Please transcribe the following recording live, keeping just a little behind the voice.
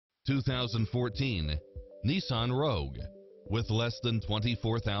2014 Nissan Rogue. With less than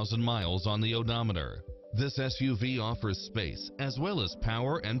 24,000 miles on the odometer, this SUV offers space as well as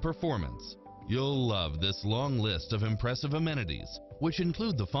power and performance. You'll love this long list of impressive amenities, which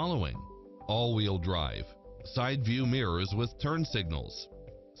include the following: all-wheel drive, side view mirrors with turn signals,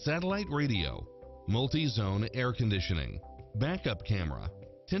 satellite radio, multi-zone air conditioning, backup camera,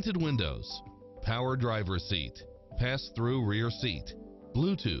 tinted windows, power driver seat, pass-through rear seat,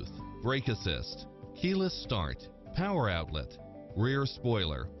 Bluetooth, brake assist, keyless start, power outlet, rear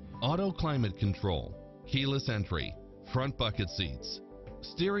spoiler, auto climate control, keyless entry, front bucket seats,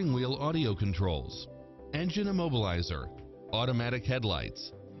 steering wheel audio controls, engine immobilizer, automatic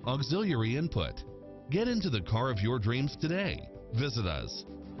headlights, auxiliary input. Get into the car of your dreams today. Visit us.